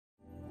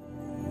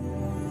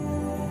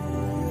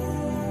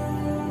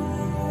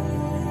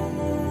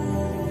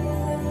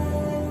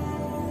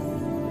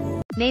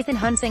Nathan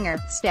Hunsinger,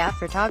 staff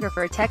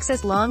photographer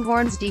Texas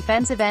Longhorns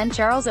defensive end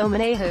Charles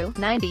Omenihu,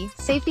 90,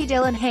 safety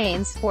Dylan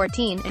Haines,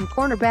 14, and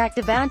cornerback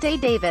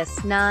Davante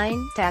Davis,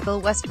 9,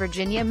 tackle West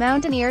Virginia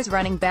Mountaineers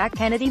running back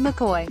Kennedy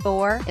McKoy,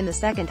 4, in the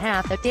second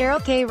half at Darrell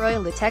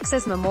RoyalÃ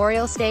Texas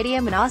Memorial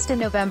Stadium in Austin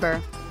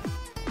November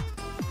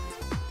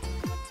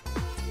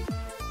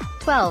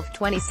 12,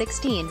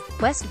 2016.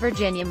 West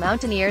Virginia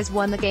Mountaineers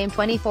won the game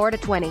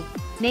 24-20.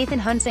 Nathan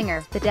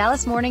Hunsinger, The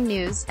Dallas Morning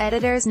News,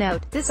 editor's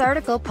note. This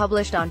article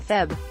published on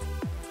Feb.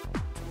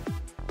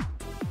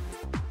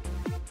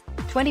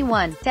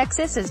 21.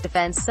 Texas's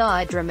defense saw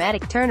a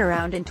dramatic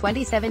turnaround in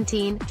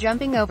 2017,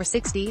 jumping over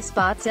 60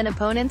 spots in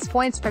opponents'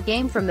 points per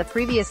game from the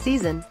previous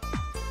season.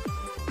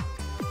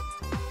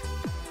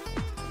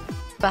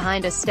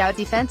 Behind a stout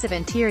defensive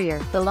interior,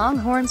 the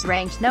Longhorns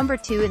ranked number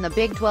 2 in the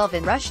Big 12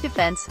 in rush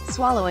defense,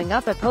 swallowing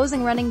up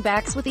opposing running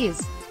backs with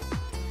ease.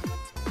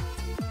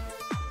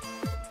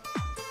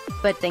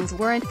 But things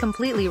weren't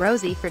completely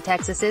rosy for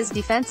Texas's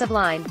defensive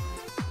line.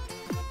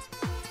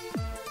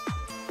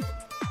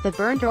 The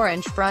burnt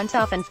orange front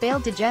often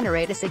failed to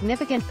generate a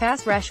significant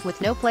pass rush,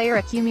 with no player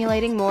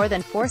accumulating more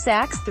than 4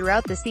 sacks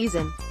throughout the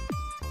season.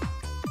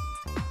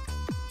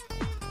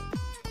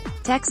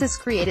 Texas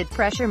created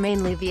pressure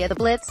mainly via the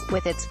blitz,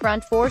 with its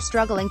front four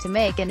struggling to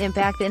make an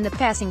impact in the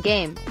passing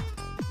game.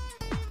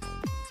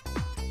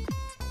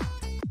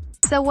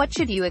 So what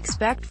should you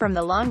expect from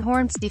the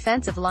Longhorns'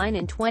 defensive line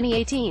in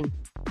 2018?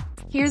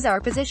 Here's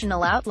our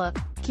positional outlook.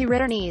 Key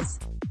returnees: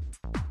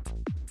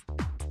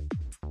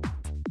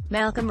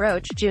 Malcolm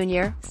Roach,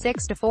 Jr.,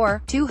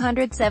 6'4",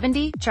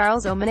 270,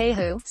 Charles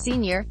Omenihu,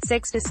 Sr.,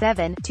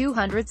 6'7",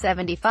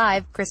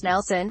 275, Chris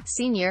Nelson,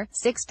 Sr.,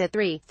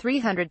 6'3",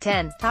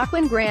 310,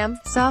 Taquin Graham,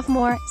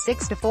 Sophomore,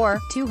 6'4",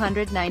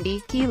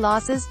 290, Key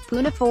losses: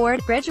 Poona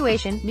Ford,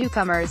 graduation,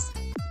 newcomers.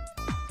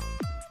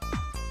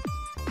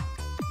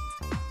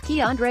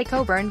 Keandre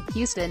Coburn,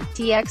 Houston,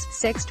 TX,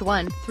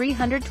 6'1",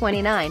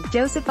 329,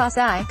 Joseph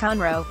Osai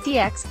Conroe,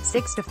 TX,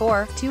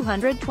 6'4",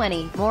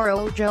 220,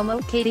 Moro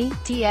Jomo Katie,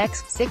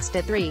 TX,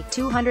 6'3",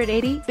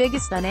 280,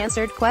 biggest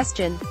unanswered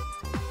question: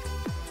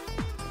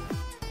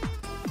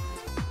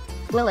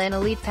 will an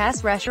elite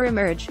pass rusher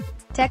emerge?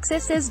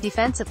 Texas's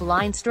defensive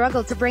line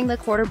struggled to bring the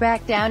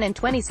quarterback down in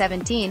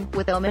 2017,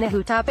 with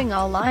Omenihu topping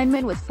all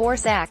linemen with 4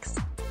 sacks.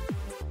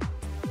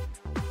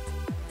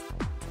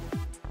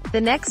 The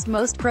next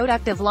most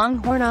productive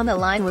Longhorn on the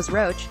line was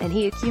Roach, and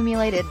he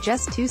accumulated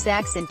just 2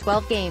 sacks in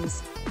 12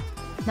 games.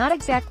 Not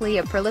exactly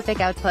a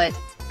prolific output.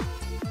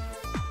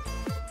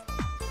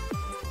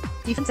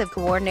 Defensive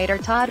coordinator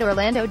Todd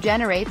Orlando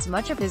generates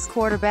much of his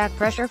quarterback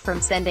pressure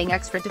from sending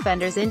extra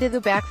defenders into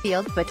the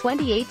backfield, but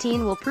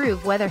 2018 will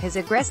prove whether his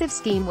aggressive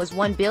scheme was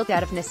one built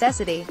out of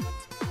necessity.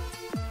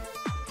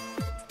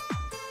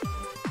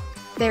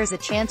 There's a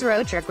chance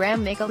Roach or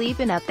Graham make a leap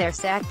in up their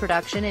sack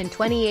production in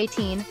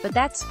 2018, but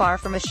that's far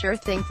from a sure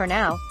thing for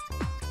now.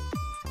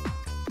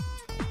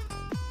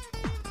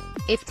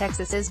 If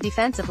Texas's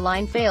defensive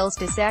line fails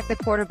to sack the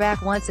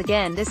quarterback once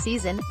again this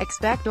season,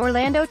 expect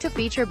Orlando to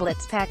feature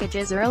blitz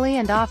packages early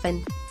and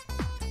often.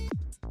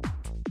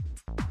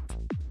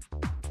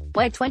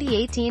 Why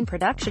 2018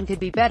 production could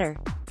be better.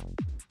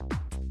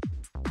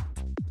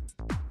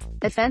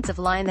 Defensive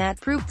line that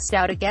proved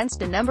stout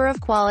against a number of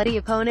quality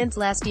opponents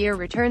last year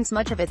returns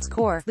much of its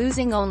core,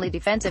 losing only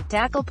defensive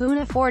tackle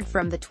Poona Ford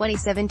from the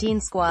 2017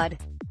 squad.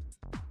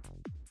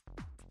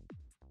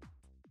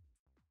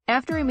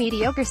 After a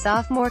mediocre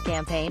sophomore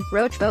campaign,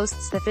 Roach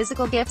boasts the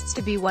physical gifts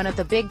to be one of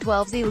the Big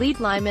 12's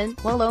elite linemen,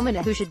 while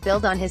Omenihu should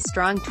build on his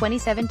strong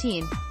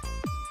 2017.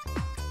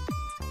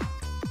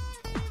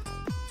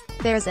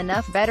 There's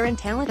enough veteran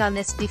talent on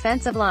this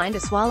defensive line to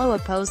swallow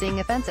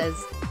opposing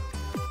offenses.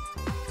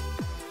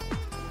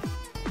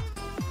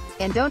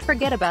 And don't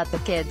forget about the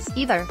kids,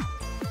 either.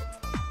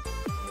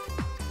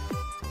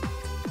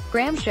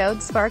 Graham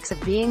showed sparks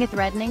of being a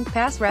threatening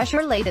pass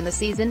rusher late in the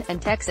season,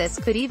 and Texas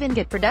could even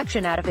get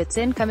production out of its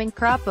incoming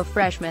crop of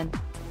freshmen.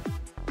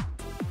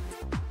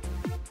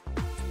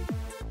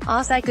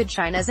 Osai could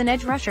shine as an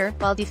edge rusher,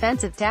 while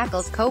defensive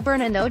tackles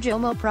Coburn and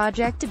Ojomo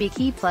project to be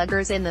key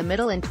pluggers in the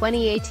middle in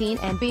 2018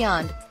 and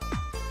beyond.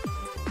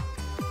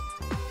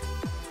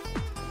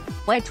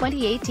 Why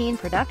 2018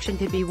 production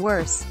could be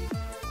worse.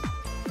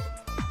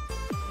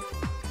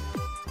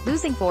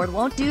 Losing Ford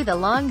won't do the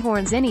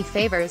Longhorns any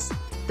favors.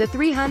 The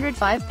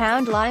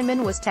 305-pound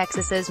lineman was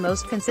Texas's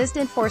most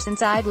consistent force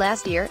inside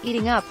last year,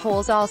 eating up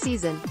holes all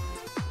season.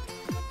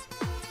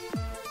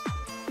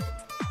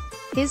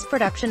 His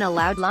production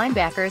allowed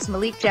linebackers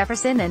Malik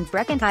Jefferson and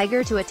Brecken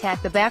Tiger to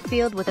attack the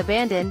backfield with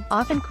abandon,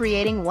 often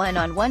creating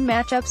one-on-one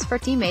matchups for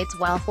teammates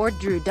while Ford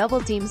drew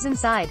double teams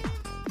inside.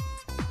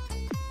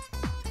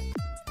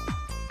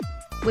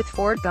 With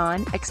Ford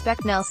gone,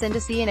 expect Nelson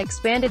to see an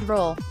expanded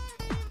role.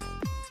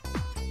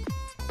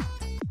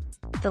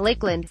 The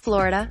Lakeland,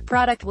 Florida,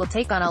 product will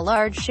take on a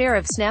large share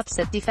of snaps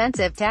at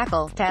defensive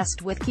tackle,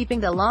 tasked with keeping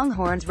the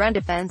Longhorns' run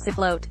defense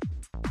afloat.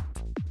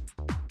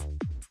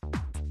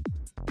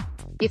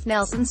 If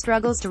Nelson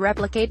struggles to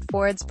replicate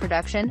Ford's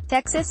production,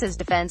 Texas's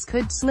defense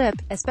could slip,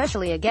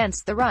 especially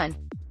against the run.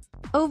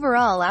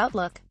 Overall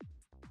outlook.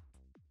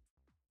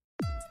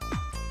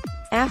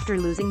 After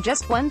losing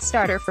just one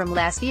starter from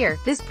last year,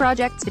 this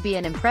projects to be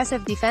an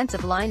impressive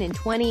defensive line in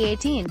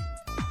 2018.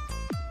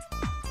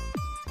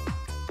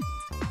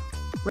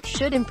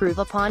 Should improve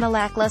upon a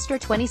lackluster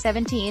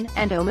 2017,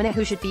 and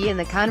Omenihu should be in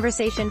the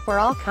conversation for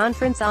all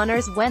conference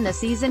honors when the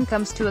season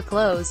comes to a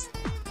close.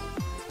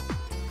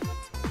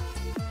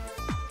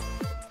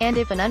 And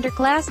if an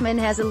underclassman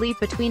has a leap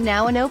between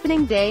now and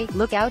opening day,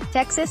 look out.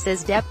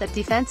 Texas's depth at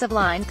defensive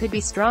line could be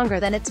stronger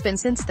than it's been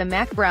since the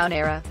Mack Brown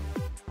era.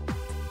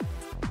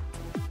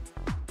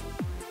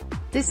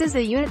 This is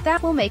a unit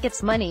that will make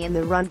its money in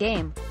the run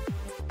game.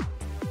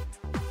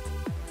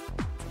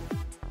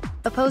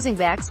 Opposing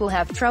backs will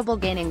have trouble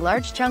gaining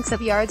large chunks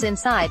of yards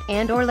inside,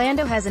 and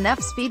Orlando has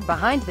enough speed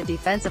behind the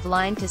defensive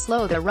line to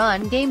slow the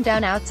run game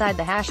down outside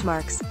the hash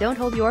marks. Don't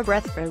hold your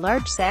breath for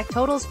large sack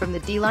totals from the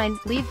D-line,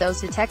 leave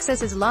those to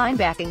Texas's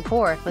linebacking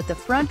core, but the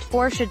front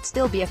four should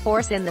still be a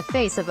force in the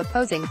face of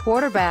opposing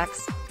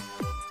quarterbacks.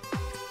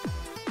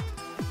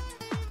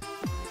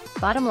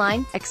 Bottom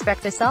line,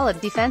 expect a solid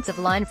defensive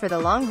line for the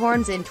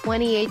Longhorns in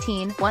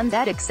 2018, one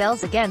that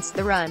excels against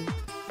the run.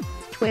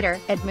 Twitter,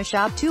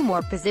 @Mashab. 2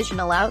 more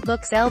positional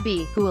outlooks.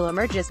 LB, who will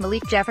emerge as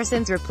Malik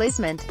Jefferson's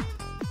replacement?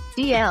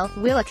 DL,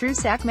 will a true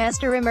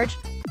sackmaster emerge?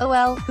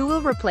 OL, who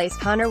will replace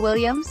Connor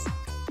Williams?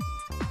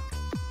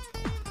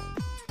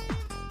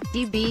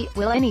 DB,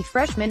 will any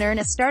freshman earn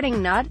a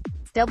starting nod?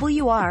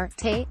 WR,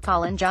 Tay,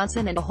 Colin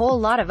Johnson, and a whole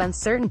lot of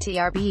uncertainty.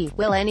 RB,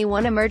 will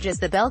anyone emerge as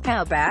the bell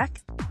cow back?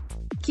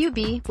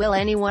 QB, will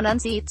anyone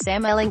unseat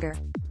Sam Ehlinger?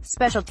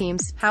 Special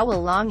teams, how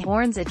will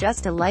Longhorns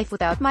adjust to life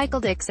without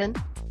Michael Dickson?